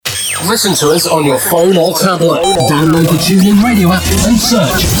Listen to us on your phone or tablet. Download the TuneIn Radio app and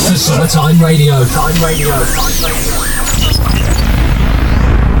search for Summertime Radio.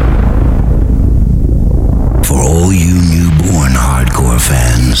 For all you newborn hardcore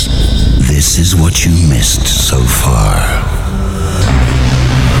fans, this is what you missed so far.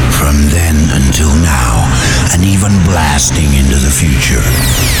 From then until now, and even blasting into the future,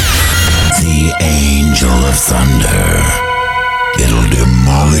 the Angel of Thunder. It'll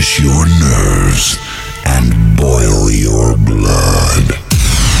demolish your nerves and boil your blood.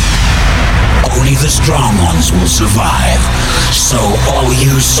 Only the strong ones will survive. So all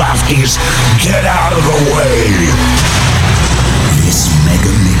you softies, get out of the way! This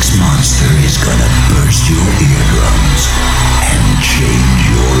mega mix monster is gonna burst your eardrums and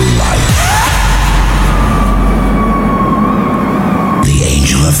change your life. The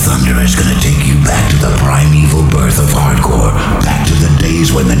Angel of Thunder is gonna take you back to the primeval birth of hardcore, back to the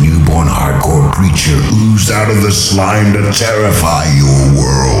days when the newborn hardcore preacher oozed out of the slime to terrify your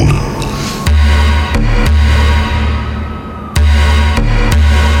world.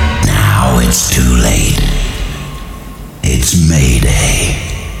 Now it's too late. It's Mayday.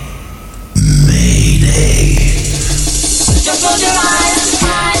 Mayday. Just close your eyes.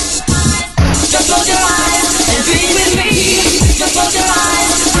 Just close your eyes and dream with me. Just close your eyes.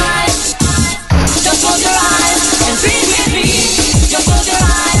 Just close your eyes and dream with me. Just close your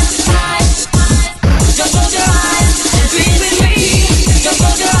eyes. Just close your eyes and dream with me. Just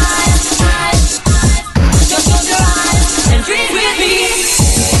close your eyes. Just close your eyes and dream with me.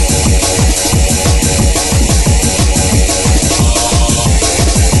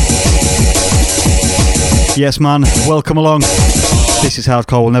 Yes, man, welcome along. This is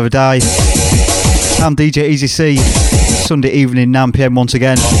Hardcore Will Never Die. I'm DJ Easy C. Sunday evening, 9 PM once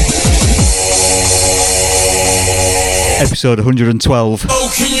again. Episode 112.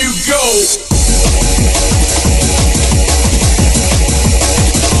 Oh, can you go?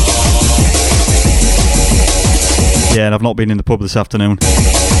 Yeah, and I've not been in the pub this afternoon.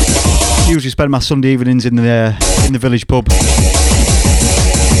 Usually spend my Sunday evenings in the village pub.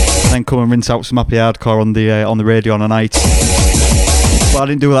 Then come and rinse out some happy hardcore on the radio on a night. But I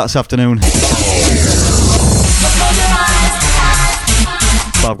didn't do that this afternoon.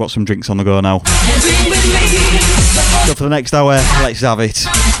 But I've got some drinks on the go now. So for the next hour, let's have it.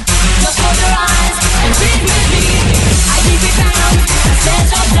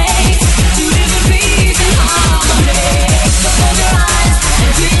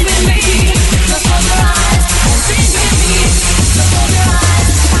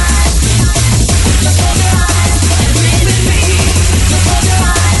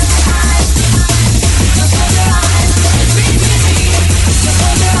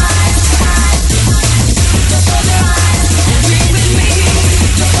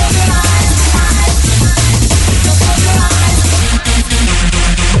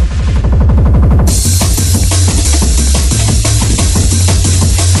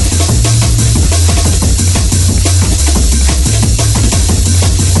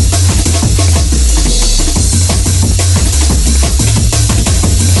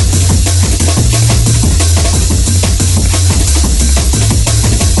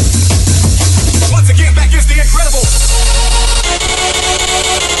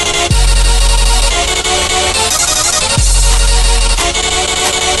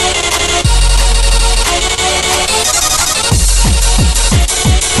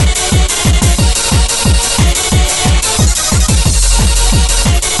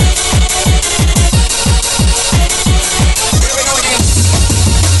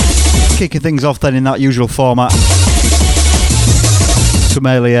 Kicking things off then in that usual format. Some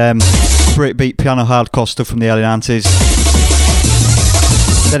early breakbeat piano hardcore stuff from the early 90s.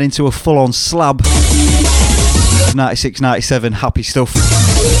 Then into a full-on slab 96-97 happy stuff.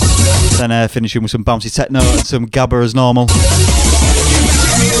 Then finishing with some bouncy techno and some gabba as normal.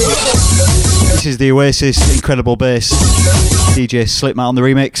 This is the Oasis Incredible Bass. DJ Slipmat on the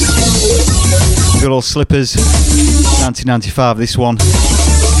remix. Good old Slippers 1995 this one.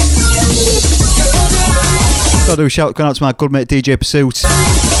 Gotta do a shout going out to my good mate DJ Pursuit.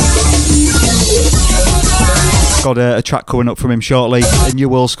 Got a track coming up from him shortly, a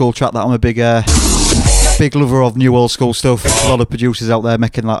new old school track that I'm a big lover of, new old school stuff. A lot of producers out there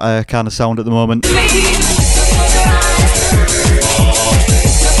making that kind of sound at the moment.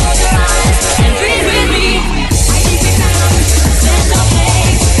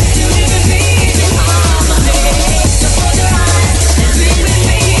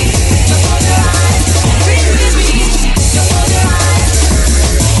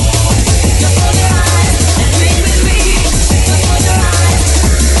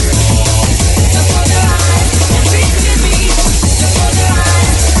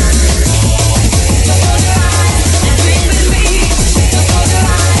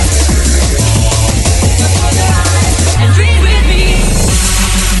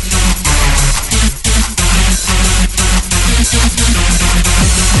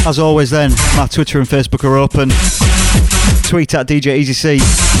 As always then, my Twitter and Facebook are open. Tweet at DJ Easy C,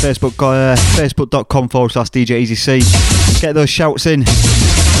 facebook.com/DJ Easy C. Get those shouts in.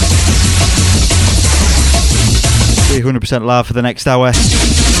 Be 100% live for the next hour.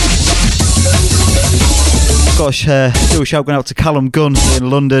 Got to do a shout going out to Callum Gunn in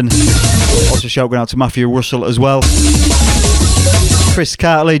London. Also a shout going out to Matthew Russell as well. Chris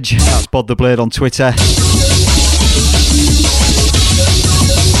Cartledge, that's Bod the Blade on Twitter.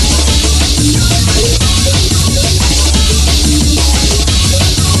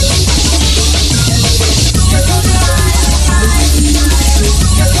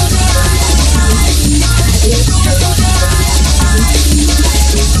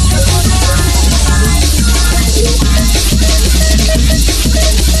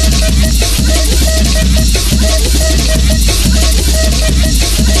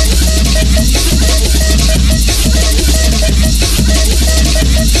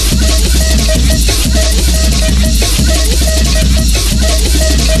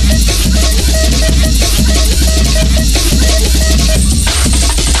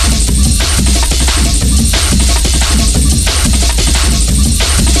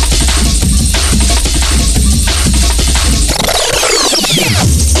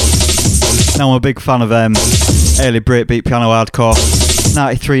 Now I'm a big fan of early breakbeat piano hardcore,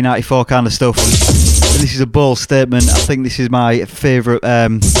 93, 94 kind of stuff. And this is a bold statement. I think this is my favourite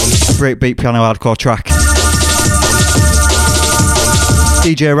breakbeat piano hardcore track.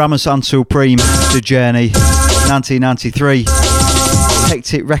 DJ Ramos and Supreme, The Journey, 1993.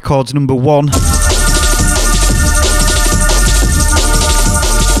 Hectic Records #1.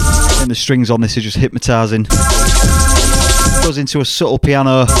 And the strings on this are just hypnotising. Goes into a subtle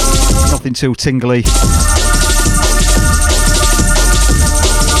piano, nothing too tingly.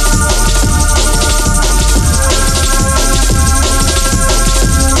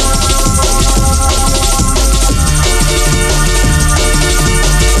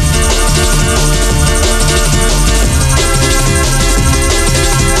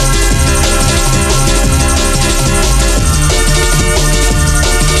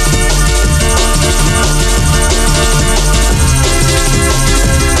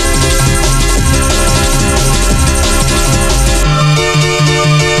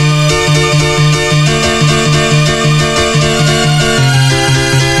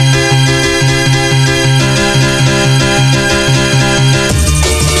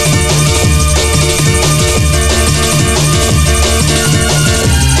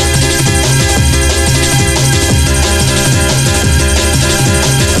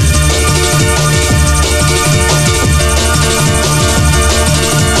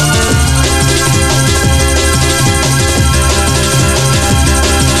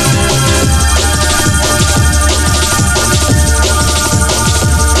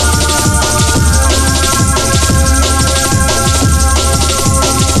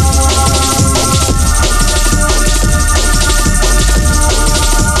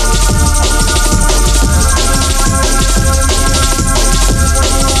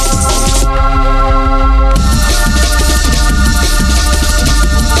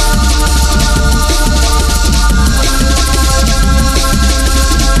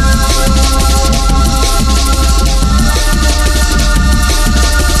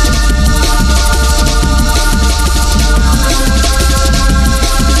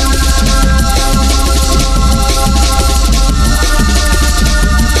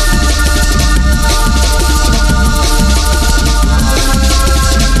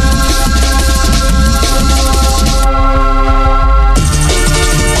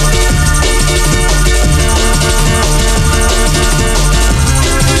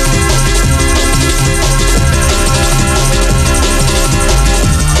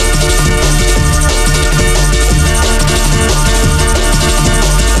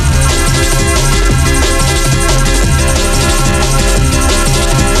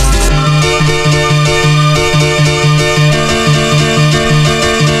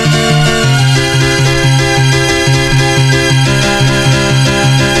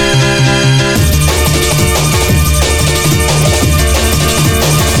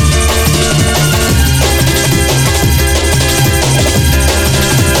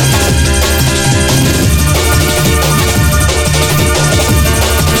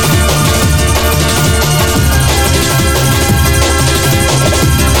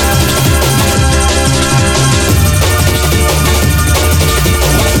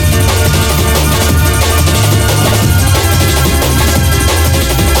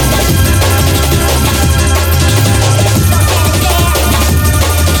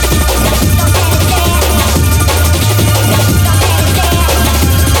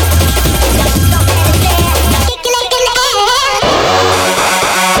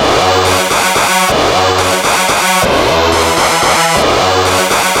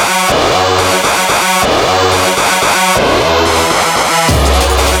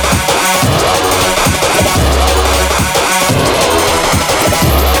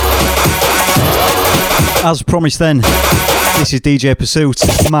 As promised then, this is DJ Pursuit,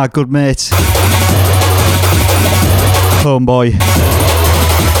 my good mate, homeboy.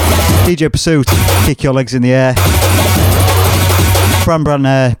 DJ Pursuit, kick your legs in the air.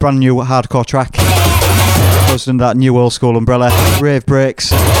 Brand new hardcore track. Goes under that new old school umbrella. Rave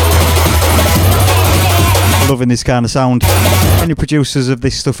breaks. Loving this kind of sound. Any producers of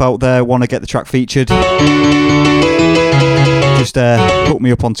this stuff out there want to get the track featured, just hook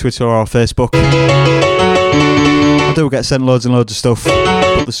me up on Twitter or Facebook. I do get sent loads and loads of stuff,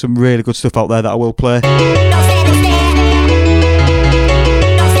 but there's some really good stuff out there that I will play.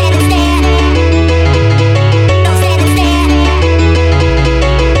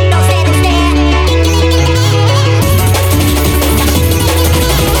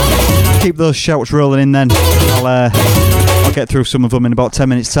 Keep those shouts rolling in then. I'll get through some of them in about 10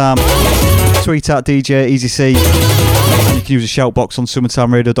 minutes time. Tweet at DJ EasyC, and you can use a shout box on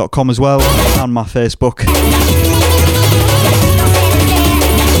summertimeradio.com as well, and my Facebook.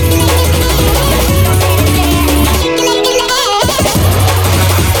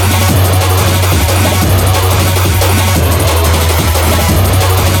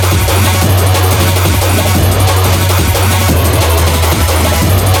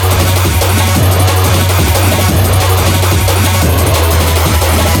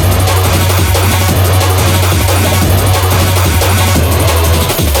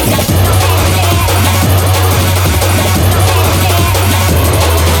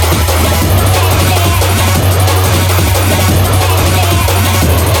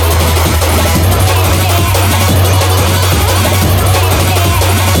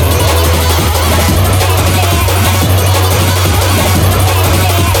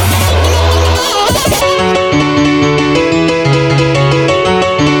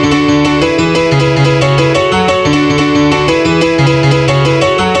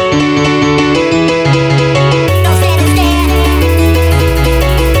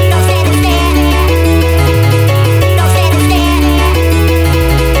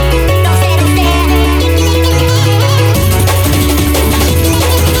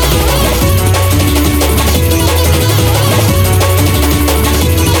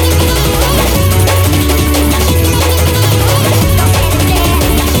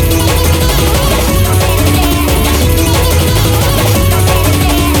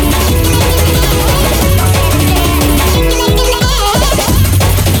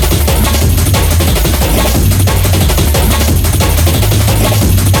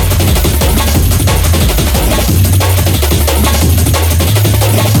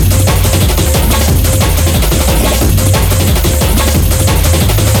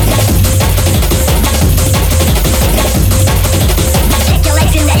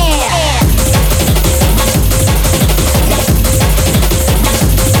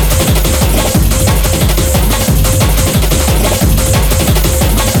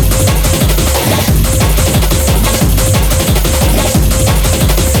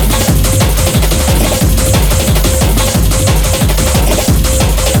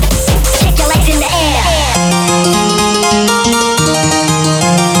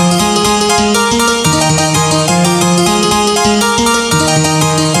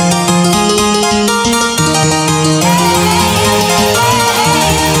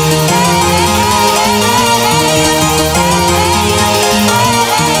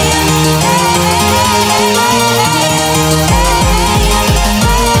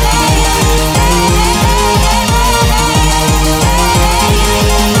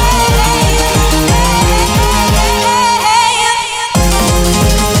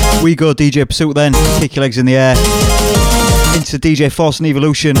 We go DJ Pursuit then, kick your legs in the air, into DJ Force and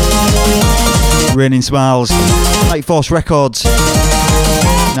Evolution, Raining Smiles, Night Force Records,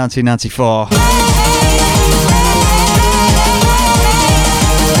 1994.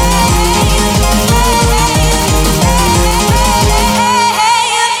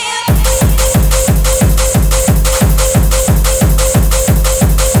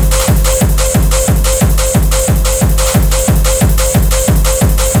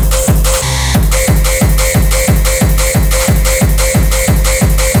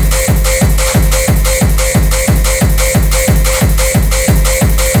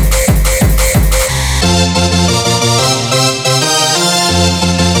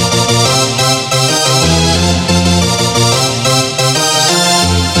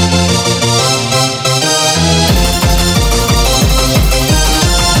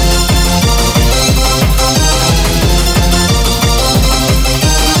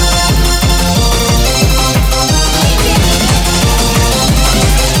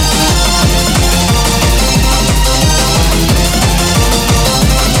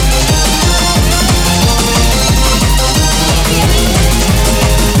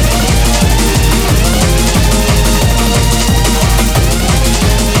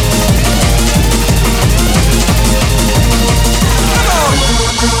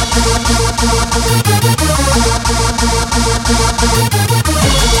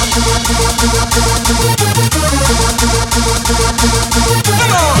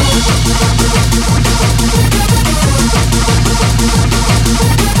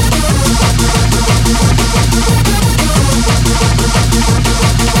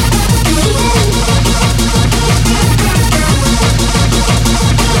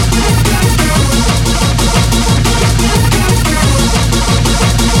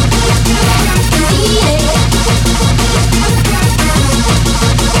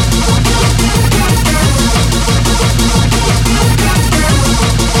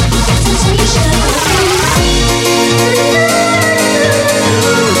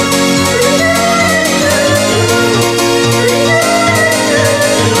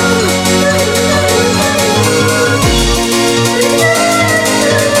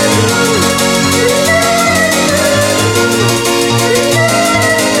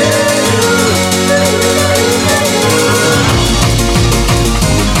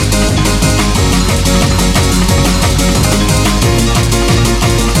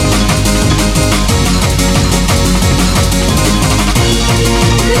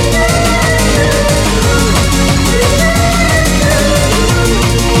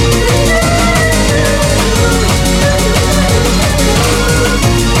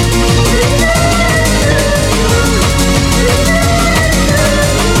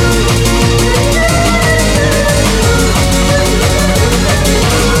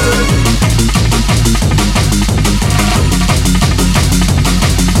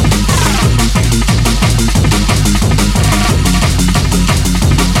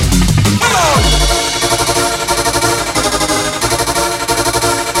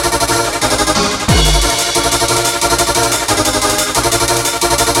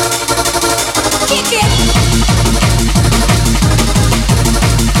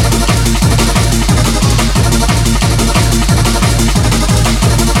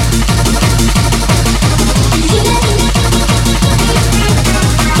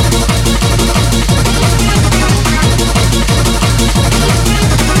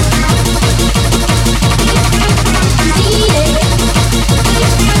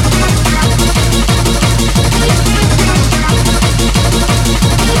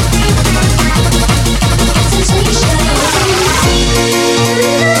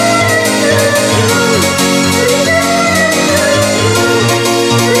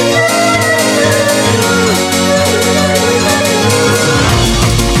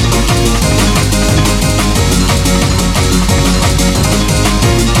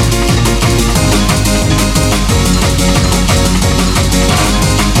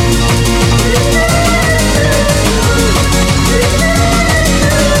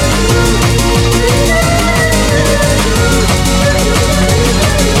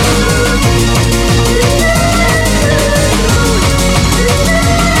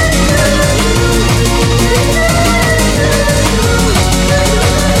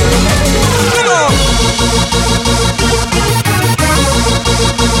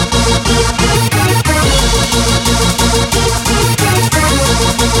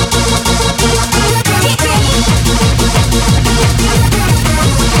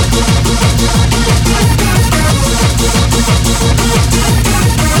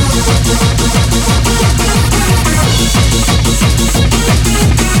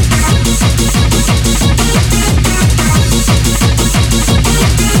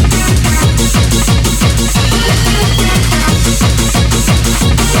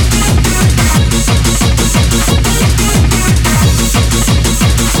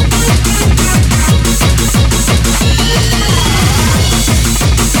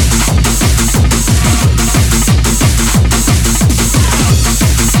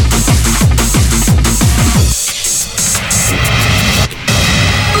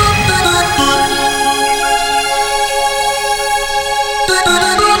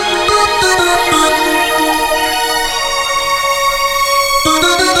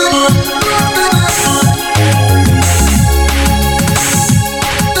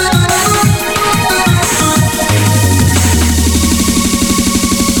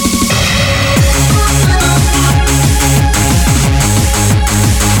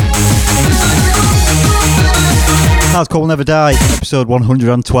 Hardcore Will Never Die, episode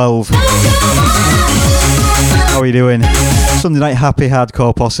 112. How are you doing? Sunday night happy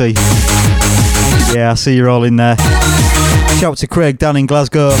hardcore posse. Yeah, I see you're all in there. Shout out to Craig down in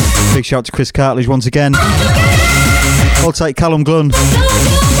Glasgow. Big shout out to Chris Cartledge once again. Hold tight Callum Glunn.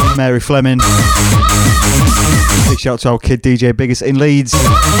 Mary Fleming. Big shout out to our kid DJ Biggest in Leeds.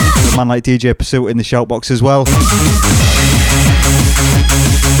 A man like DJ Pursuit in the shout box as well.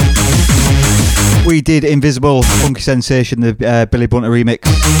 We did Invisible, Funky Sensation, the Billy Bunter remix.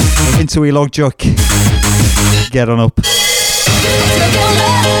 Into E Log Jock. Get on up.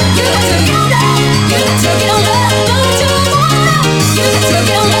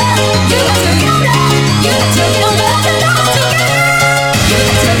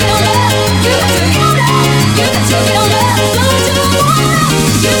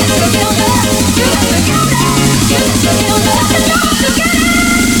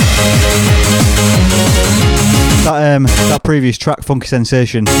 That previous track, Funky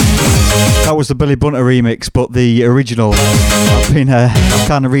Sensation, that was the Billy Bunter remix, but the original, I've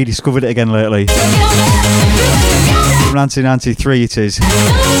kind of rediscovered it again lately. From 1993 it is.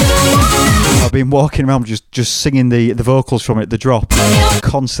 I've been walking around just singing the vocals from it, the drop,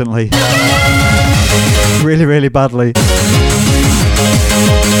 constantly. Really, really badly.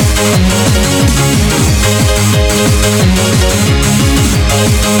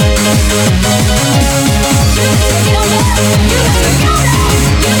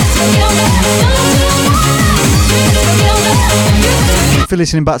 If you're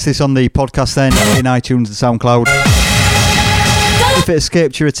listening back to this on the podcast then, in iTunes and SoundCloud, if it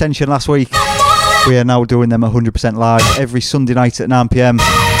escaped your attention last week, we are now doing them 100% live every Sunday night at 9 PM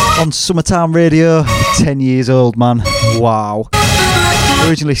on Summertime Radio. 10 years old, man. Wow.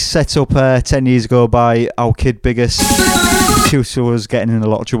 Originally set up 10 years ago by our kid Biggest. Tusa was getting in a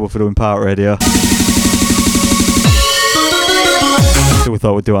lot of trouble for doing pirate radio. So we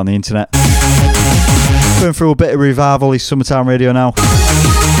thought we'd do it on the internet. Going through a bit of revival is Summertime Radio now.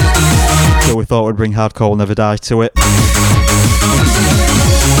 So we thought we'd bring Hardcore Will Never Die to it.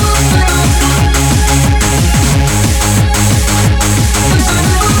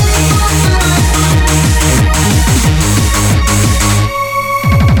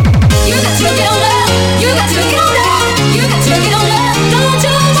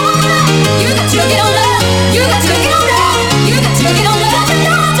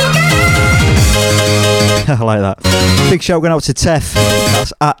 I like that. Big shout going out to Tef.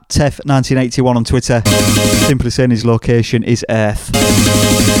 That's at Tef1981 on Twitter. Simply saying his location is Earth.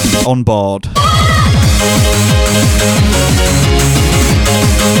 On board.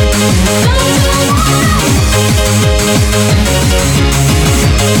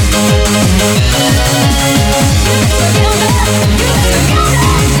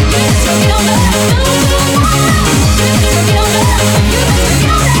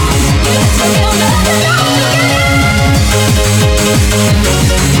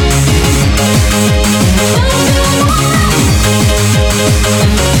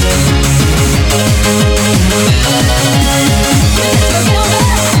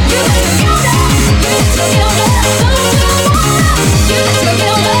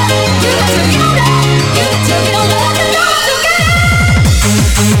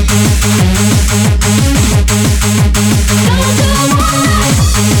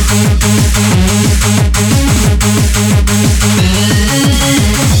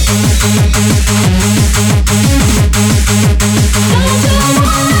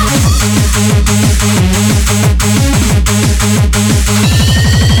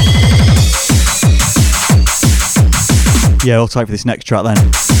 Yeah, I'll type for this next track then.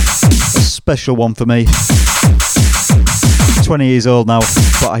 A special one for me. 20 years old now,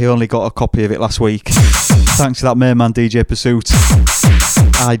 but I only got a copy of it last week. Thanks to that main man DJ Pursuit.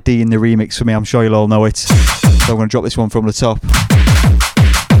 ID in the remix for me, I'm sure you'll all know it. So I'm going to drop this one from the top.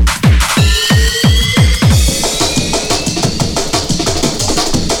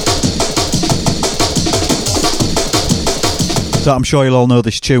 So I'm sure you'll all know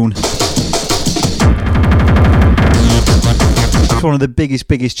this tune. It's one of the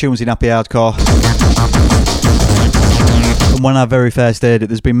biggest tunes in happy hardcore. And when I very first heard it,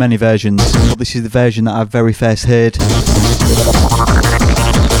 there's been many versions, but this is the version that I very first heard.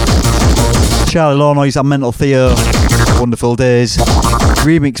 Charlie Lawnoy's and Mental Theo, Wonderful Days,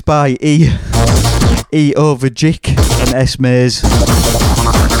 remixed by E Overjick and S Mays.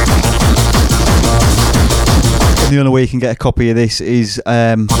 The only way you can get a copy of this is you've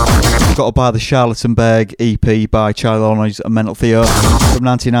got to buy the Charlottenburg EP by Charlie Lawnoy's and Mental Theo from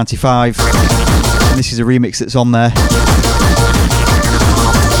 1995, and this is a remix that's on there.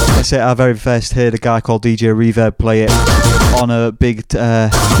 I say I very first heard a guy called DJ Reverb play it on a big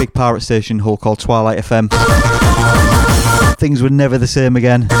pirate station Hull called Twilight FM. Things were never the same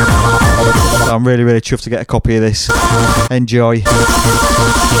again. So I'm really, really chuffed to get a copy of this. Enjoy.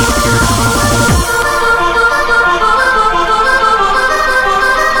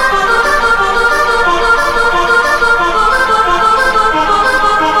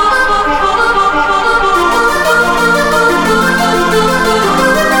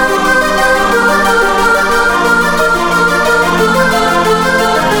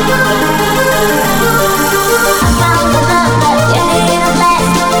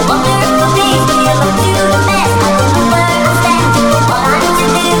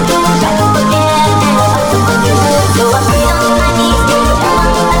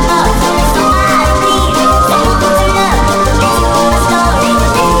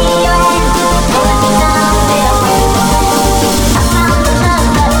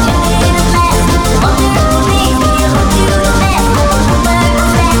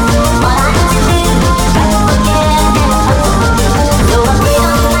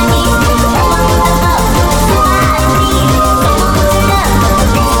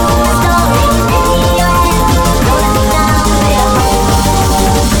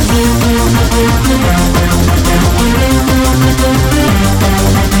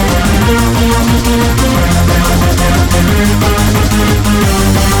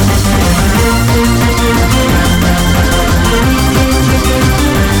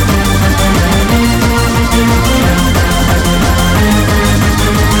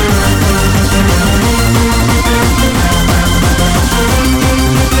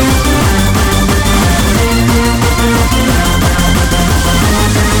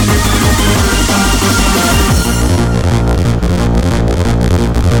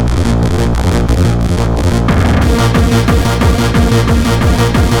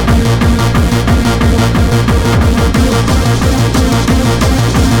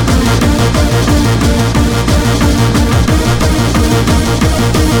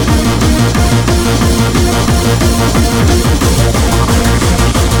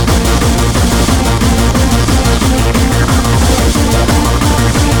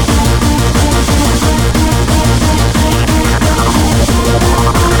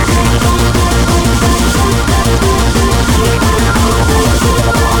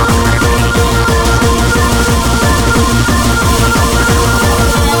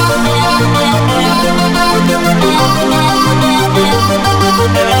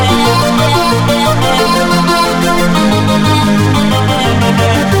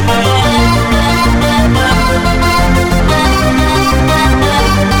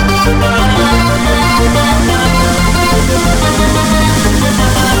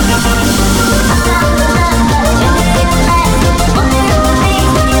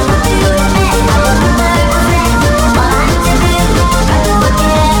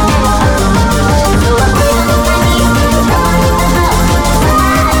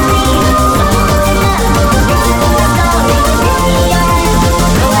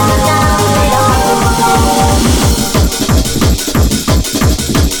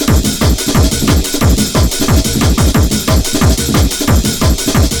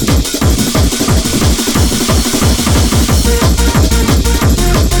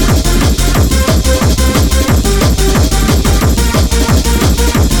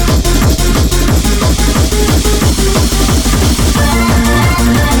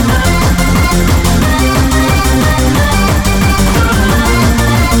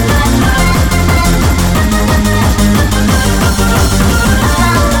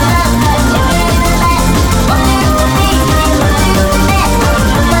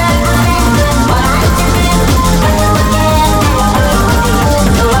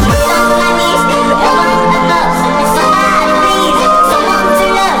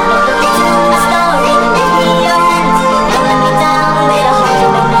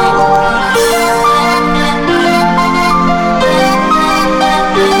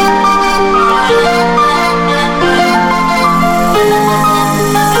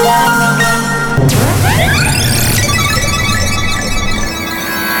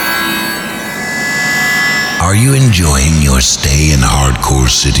 Are you enjoying your stay in Hardcore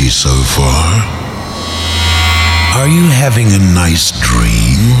City so far? Are you having a nice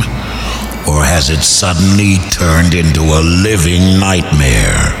dream? Or has it suddenly turned into a living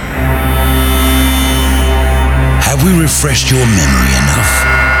nightmare? Have we refreshed your memory enough?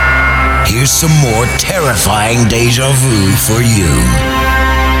 Here's some more terrifying deja vu for you.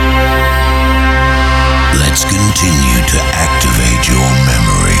 Let's continue to activate your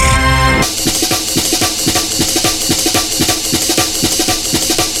memory.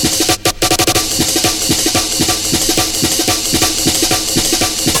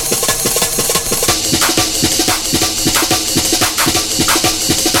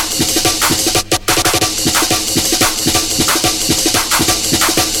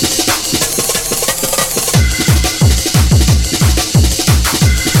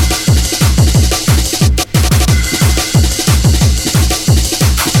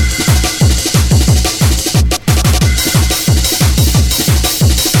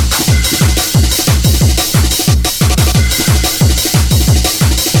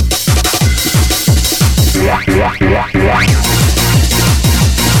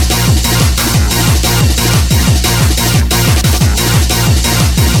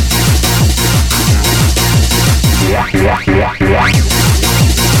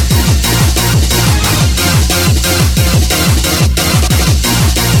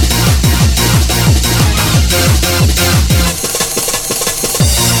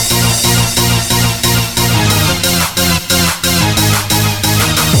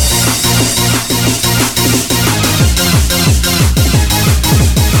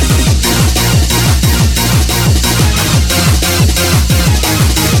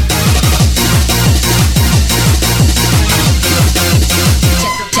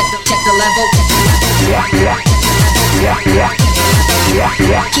 Keep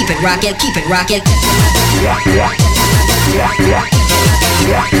it rockin', keep it rockin'.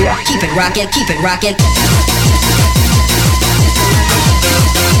 Keep it rockin', keep it rockin'.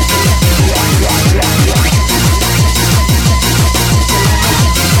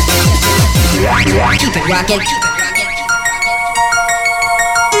 Keep it rockin'.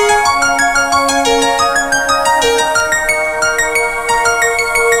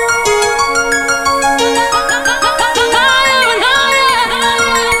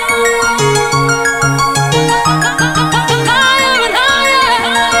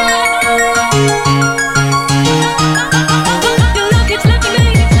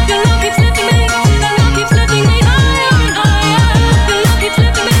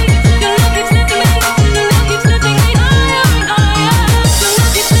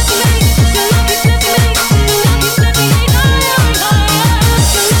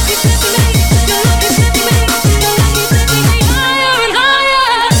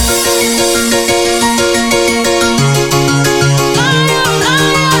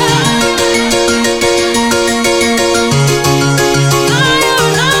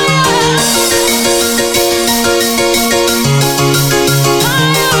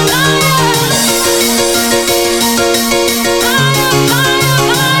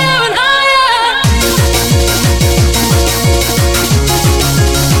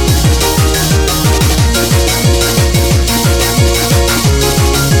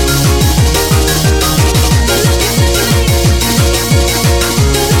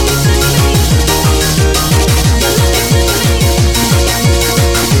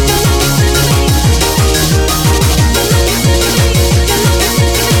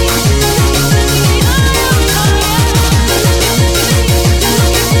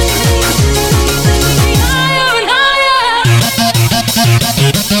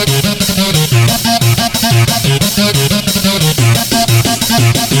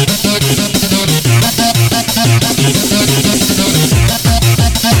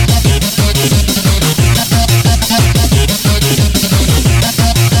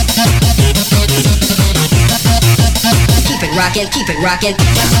 Keep it rockin'.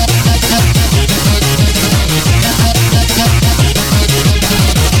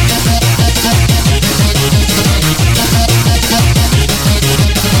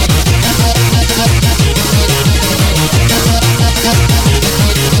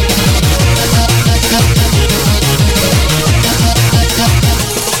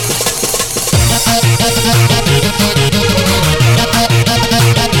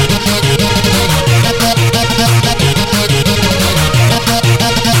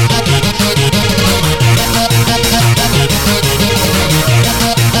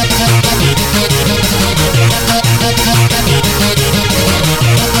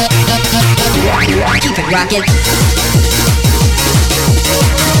 Rocket.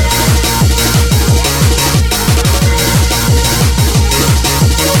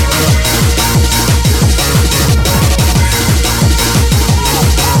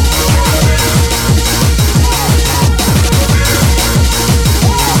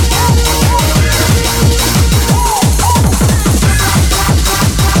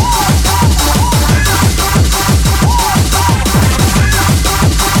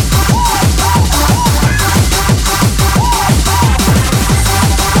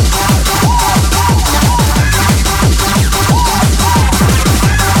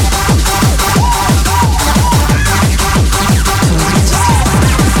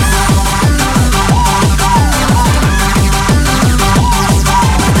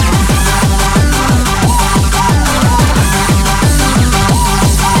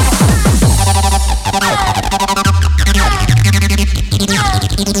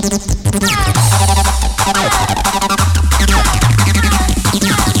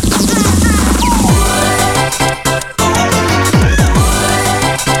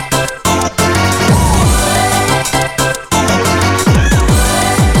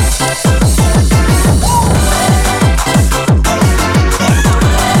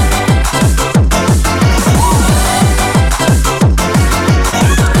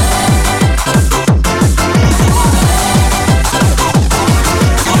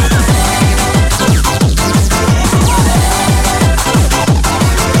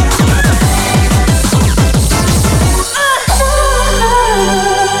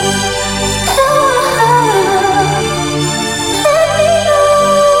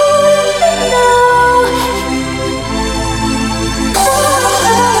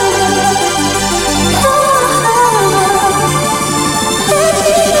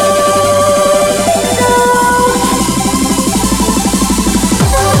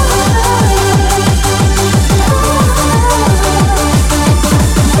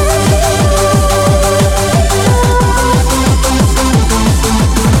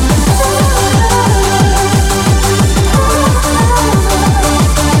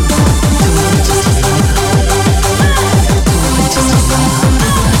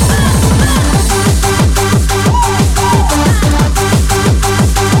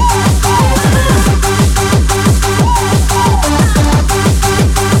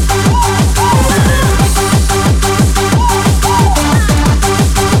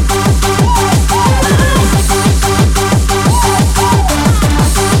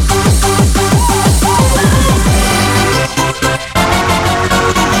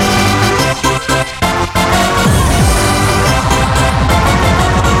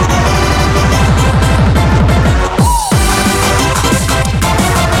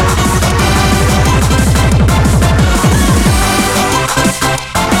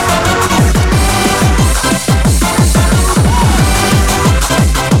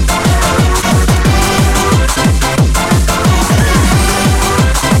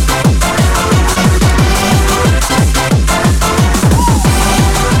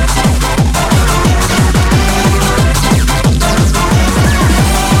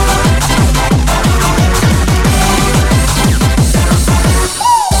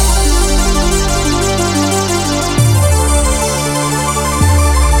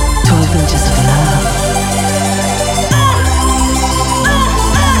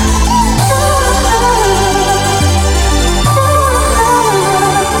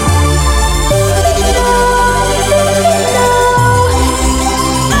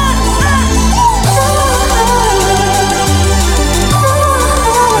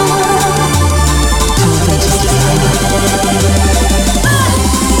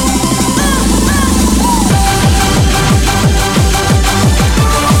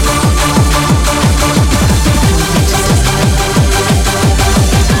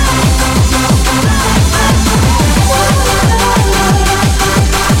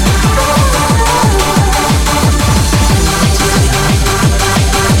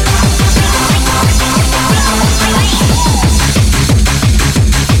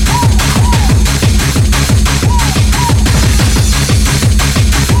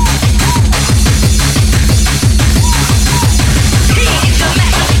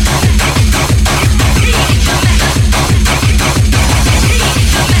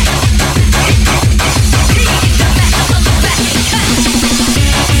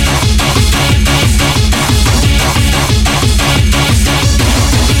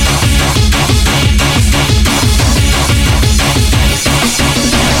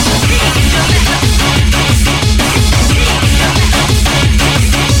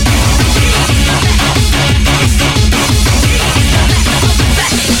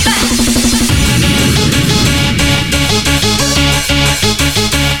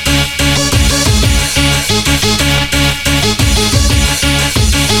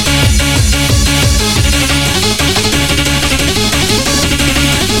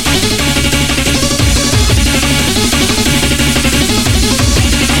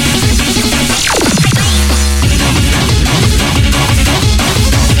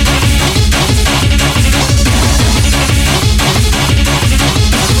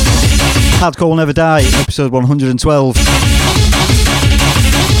 Hardcore Will Never Die, episode 112.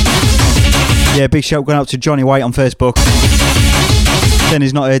 Yeah, big shout going out to Johnny White on Facebook. Then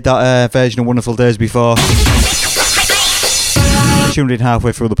he's not heard that version of Wonderful Days before. Tuned in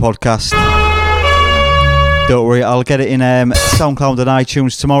halfway through the podcast. Don't worry, I'll get it in SoundCloud and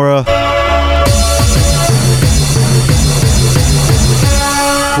iTunes tomorrow.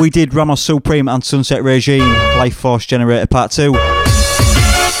 We did Ramos Supreme and Sunset Regime, Life Force Generator Part 2.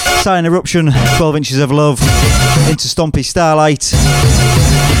 Silent Eruption, 12 Inches of Love, into Stompy Starlight.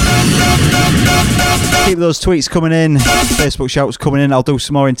 Keep those tweets coming in, Facebook shouts coming in. I'll do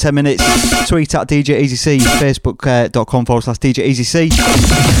some more in 10 minutes. Tweet at DJ EasyC, facebook.com/DJ EasyC.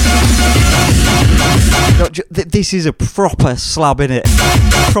 This is a proper slab, innit?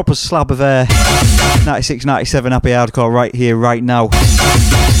 Proper slab of 96, 97 happy hardcore right here, right now.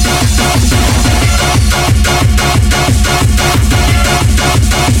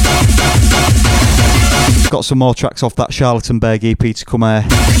 Got some more tracks off that Charlottenburg EP to come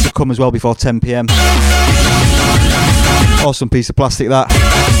as well before 10 PM. Awesome piece of plastic that.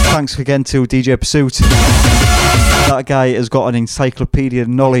 Thanks again to DJ Pursuit. That guy has got an encyclopedia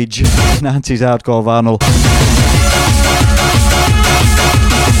knowledge in 90s hardcore vinyl.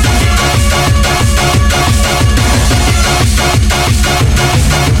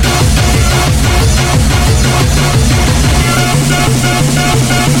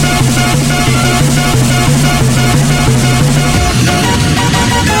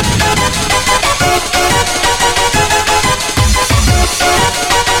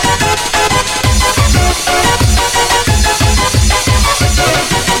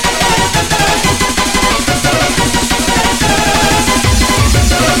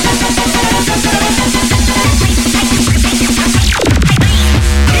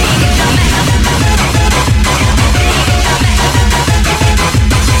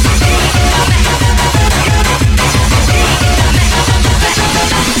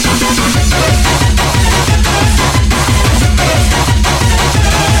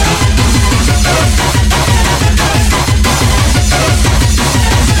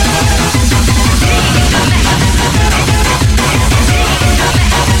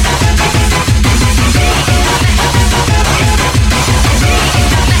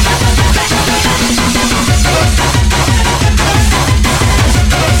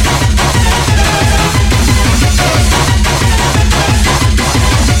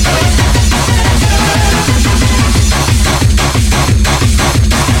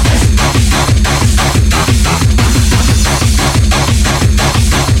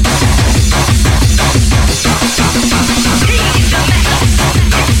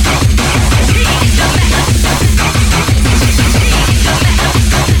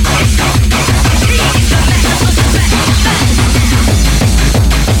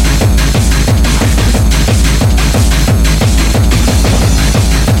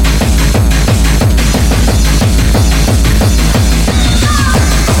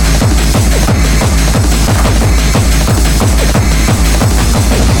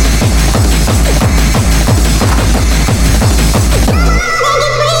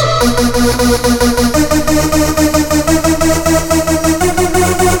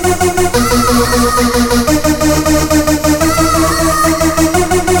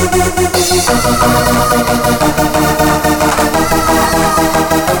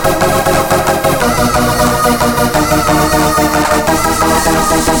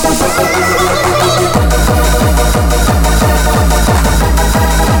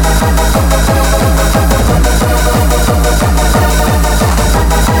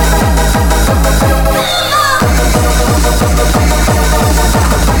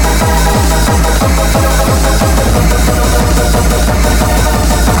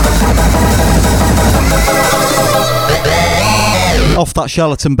 Off that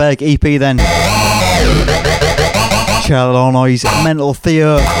Charlottenburg EP then. Charlotte Noise, Mental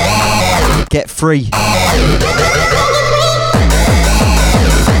Theo, Get Free.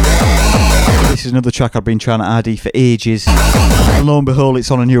 This is another track I've been trying to add for ages. And lo and behold,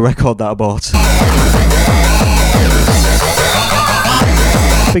 it's on a new record that I bought.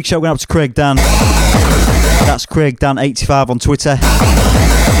 Big shout out to Craig Dan. That's Craig Dan 85 on Twitter.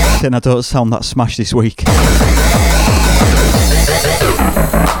 Then I don't sound that smashed this week.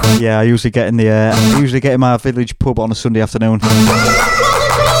 Yeah, I usually get in my village pub on a Sunday afternoon.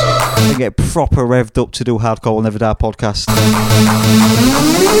 I get proper revved up to do Hardcore Will Never Die podcast.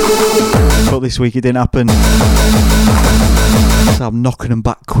 But this week it didn't happen. So I'm knocking them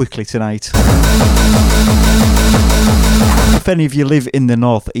back quickly tonight. If any of you live in the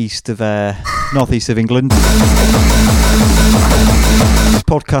northeast of England,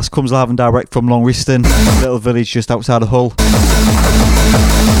 podcast comes live and direct from Longriston, a little village just outside of Hull.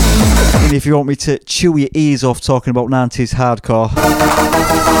 And if you want me to chew your ears off talking about 90s hardcore,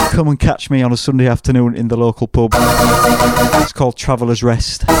 come and catch me on a Sunday afternoon in the local pub. It's called Traveller's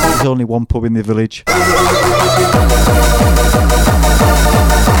Rest. There's only one pub in the village.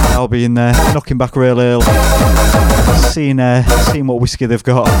 I'll be in there, knocking back real early, seeing what whiskey they've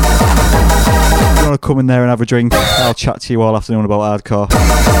got. If you want to come in there and have a drink, I'll chat to you all afternoon about hardcore.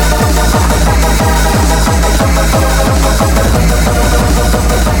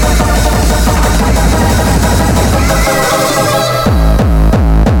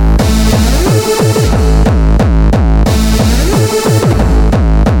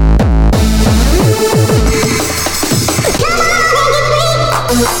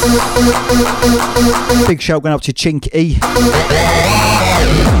 Big shout going out to Chink E.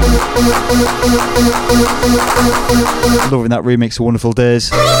 Loving that remix of Wonderful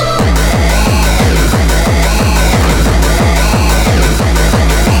Days.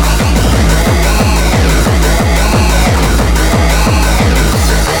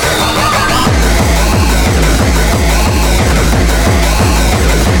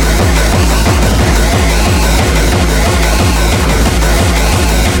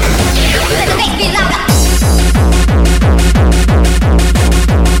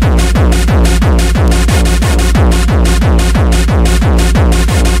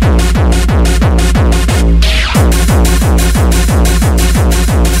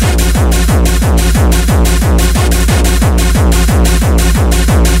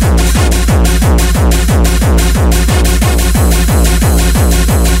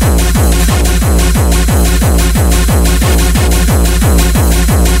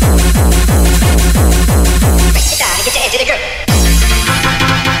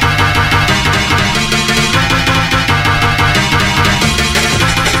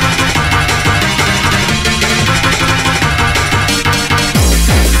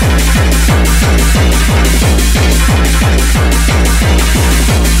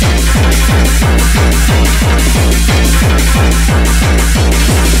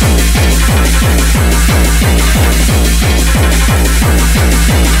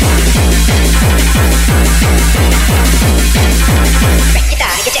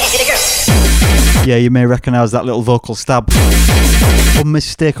 Yeah, you may recognise that little vocal stab.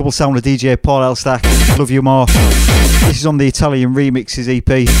 Unmistakable sound of DJ Paul Elstack. Love You More. This is on the Italian Remixes EP,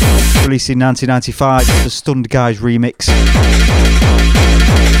 released in 1995, the Stunned Guys remix.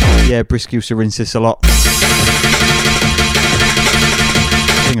 Yeah, Brisk used to rinse this a lot. I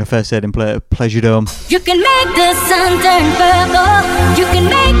think I first heard him play at Pleasure Dome. You can make the sun turn purple, you can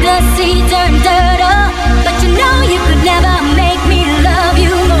make the sea turn turtle, but you know you could never make me love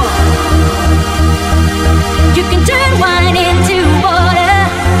you more. You can turn wine into water,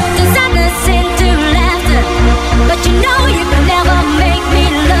 turn sadness into laughter, but you know you can never make me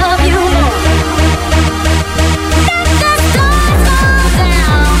love you more. Let the stars fall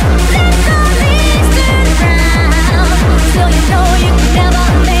down, let the leaves turn brown, so you know you can never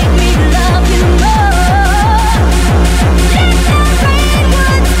make me love you more. Let the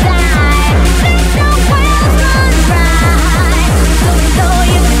rainwoods die, let the wells run dry, so you know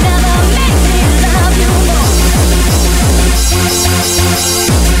you can never make me love you more.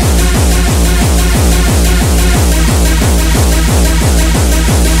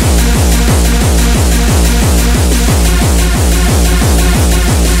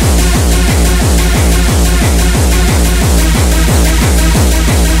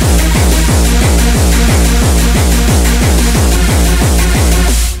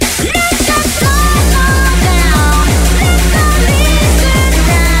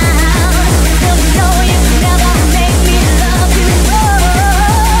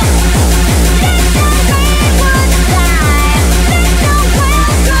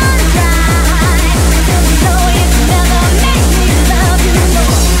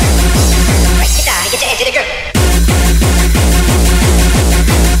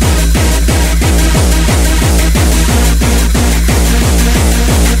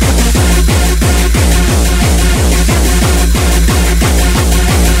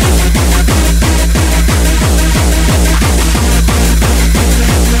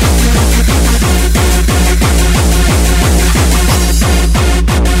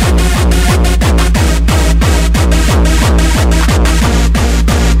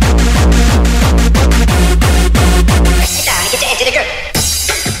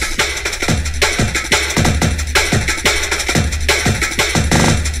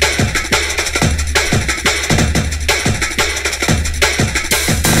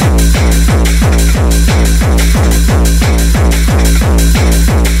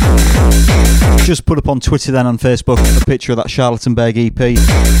 just put up on Twitter then and Facebook a picture of that Charlottenburg EP.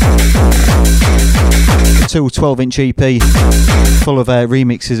 A 12-inch EP full of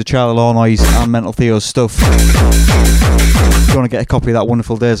remixes of Charlie Lawnoise and Mental Theo's stuff. If you want to get a copy of that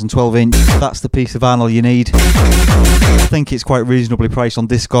wonderful Days on 12-inch, that's the piece of vinyl you need. I think it's quite reasonably priced on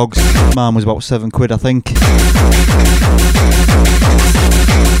Discogs. Mine was about £7, I think.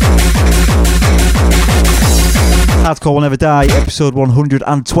 Hardcore Will Never Die, episode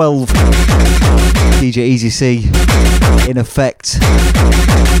 112. DJ Easy C in effect.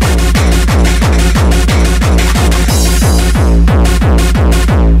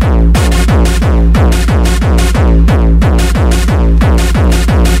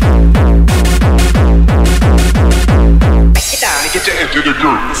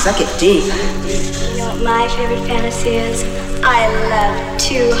 Suck it deep. You know what my favorite fantasy is? I love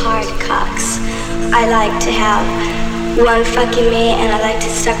 2 hard cocks. I like to have one fucking me, and I like to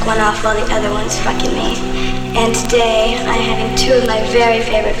suck one off while the other one's fucking me. And today, I'm having 2 of my very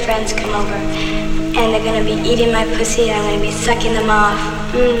favorite friends come over, and they're gonna be eating my pussy, and I'm gonna be sucking them off.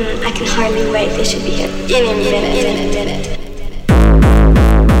 I can hardly wait. They should be here any minute.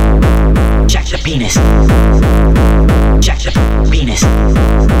 Jack the penis. Jack the penis.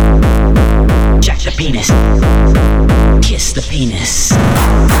 Jack the penis. Kiss the penis.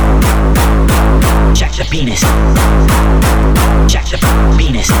 Jack the penis. Jack the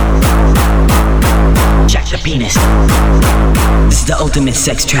penis. Jack the penis. This is the ultimate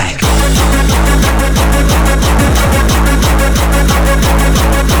sex track.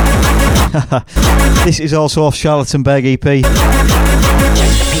 This is also off Charlottenburg EP. Jack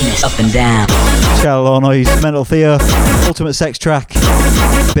the penis up and down. Charlie Lawnoise, Mental Theo, Ultimate Sex Track,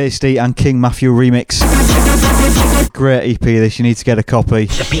 Beastie and King Matthew remix. Great EP this, you need to get a copy.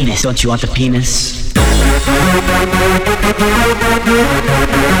 The penis, don't you want the penis?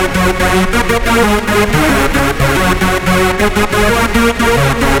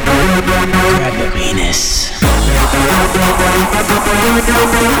 Grab the penis.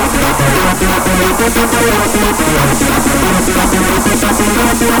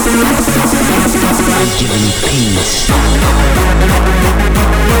 Give me penis.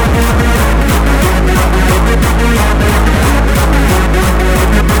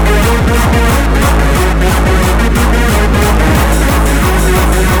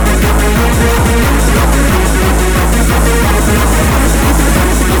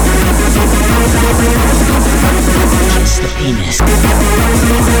 Kiss the penis.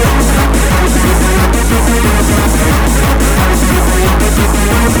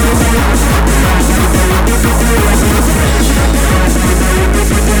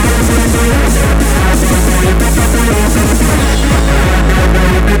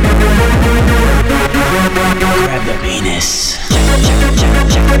 Grab the penis.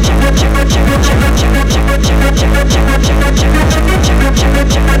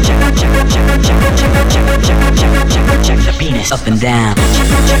 Check the penis up and down.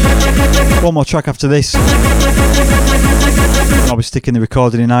 One more track after this. I'll be sticking the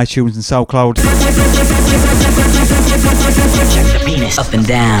recording in iTunes and SoundCloud. Check the penis up and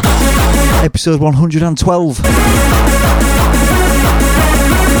down. Episode 112.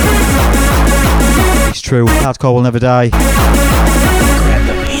 It's true, hardcore will never die. Grab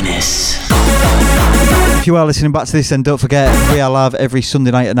the penis. If you are listening back to this, then don't forget, we are live every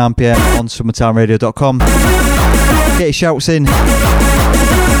Sunday night at 9 PM on summertimeradio.com. Get your shouts in.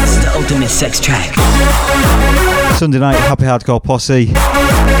 It's the ultimate sex track. Sunday night, Happy Hardcore Posse.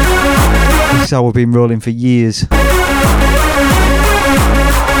 This is how we've been rolling for years. I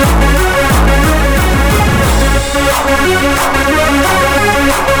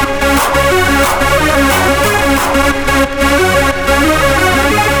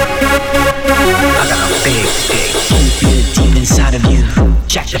got a big dick. Can you feel it deep inside of you?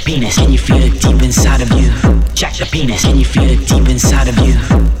 Jack the penis. Can you feel it deep inside of you? Jack the penis. Can you feel it deep inside of you?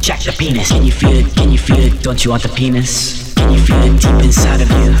 Jack the penis. Can you feel it? Can you feel it? Don't you want the penis? Can you feel it deep inside of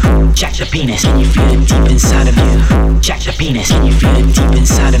you? Jack the penis. Can you feel it deep inside of you? Jack the penis. Can you feel it deep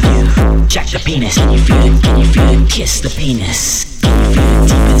inside of you? Jack the penis. Can you feel it? Can you feel it? Kiss the penis. Can you feel it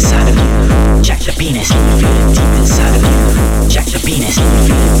deep inside of you? Jack the penis. Can you feel it deep inside of you? Jack the penis. Can you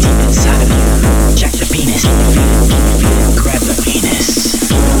feel it deep inside of you? Jack the penis. Can you feel it? Can you feel it? Grab the penis.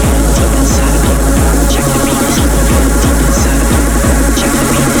 Deep inside of you. Jack the penis. Can you feel it deep inside of you? Jack the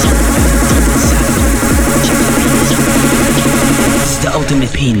penis. Can you feel it deep inside of you? Jack the penis. Can you feel it? This is the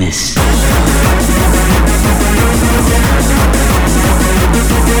ultimate penis.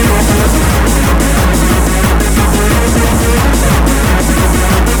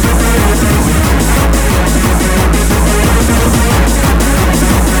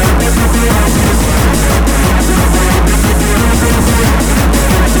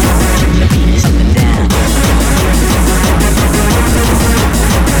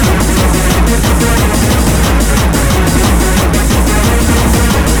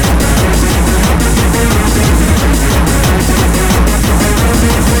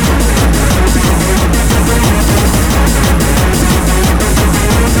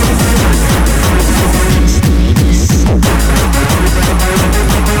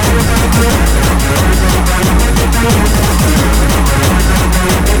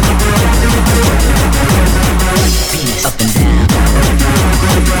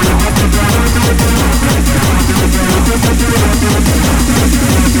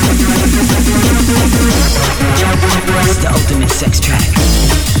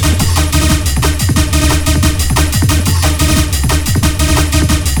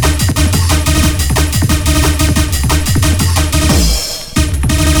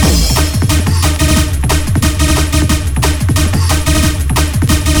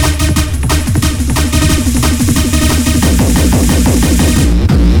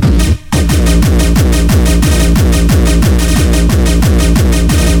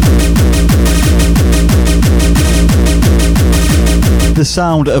 the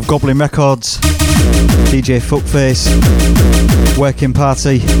sound of Goblin Records, DJ Fuckface, Working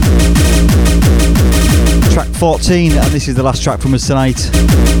Party. Track 14, and this is the last track from us tonight.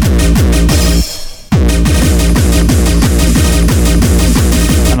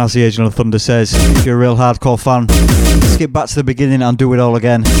 And as the Agent of Thunder says, if you're a real hardcore fan, skip back to the beginning and do it all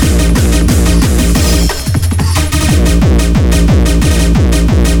again.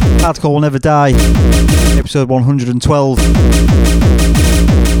 Hardcore Will Never Die, episode 112.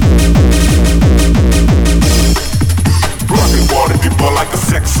 Rockin' water people like a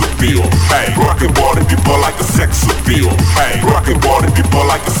sex appeal. Hey, rockin' water people like a sex appeal. Hey, rockin' water people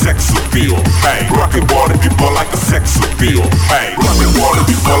like a sex appeal. Hey, rockin' water people like a sex appeal. Hey, rockin' water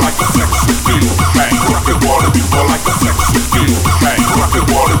people like a sex appeal. Hey, rockin' water people like a sex appeal. Hey,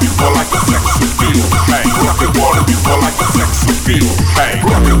 rockin' water people like a sex appeal. Hey, rockin' water people like a sex appeal. Hey,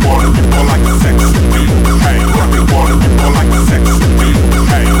 rockin' water people like a sex appeal. Hey, rockin' water people like a sex appeal.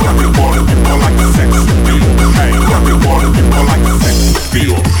 Hey, rockin' water people like a sex appeal. Hey, rockin' water people like a sex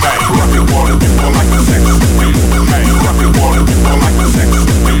appeal. Hey, rockin' water people like a sex appeal. Hey, rockin' water people like a sex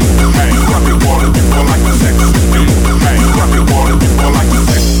appeal. Hey, rockin' water people like a sex appeal. Hey, rockin' water people like a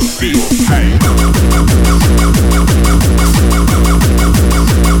sex appeal. Hey.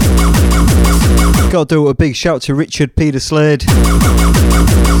 Got to do a big shout to Richard Peter Slade.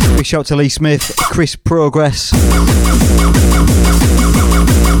 Big shout to Lee Smith, Chris Progress.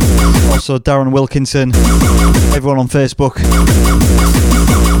 Also Darren Wilkinson. Everyone on Facebook.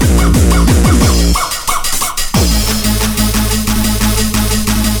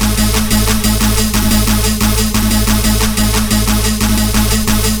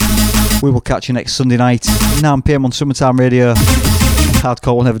 We will catch you next Sunday night, 9 PM on Summertime Radio.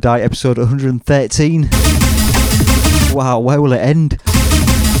 Hardcore Will Never Die, episode 113. Wow, where will it end?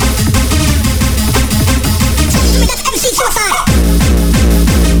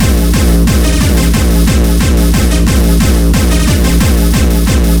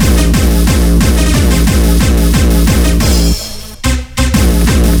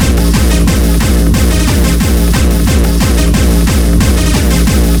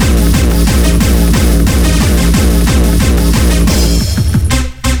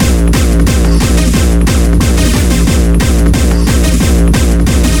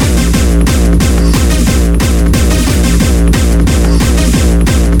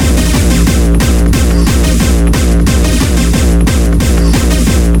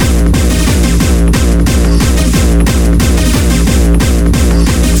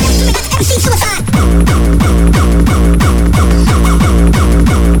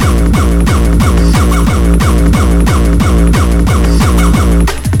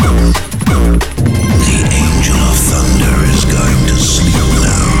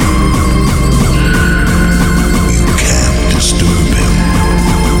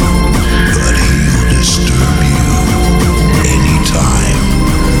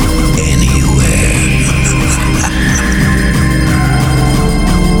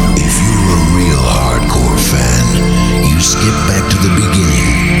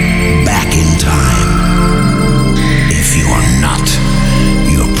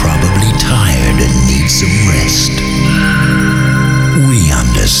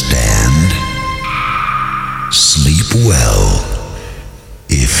 well,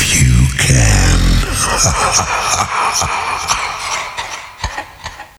 if you can.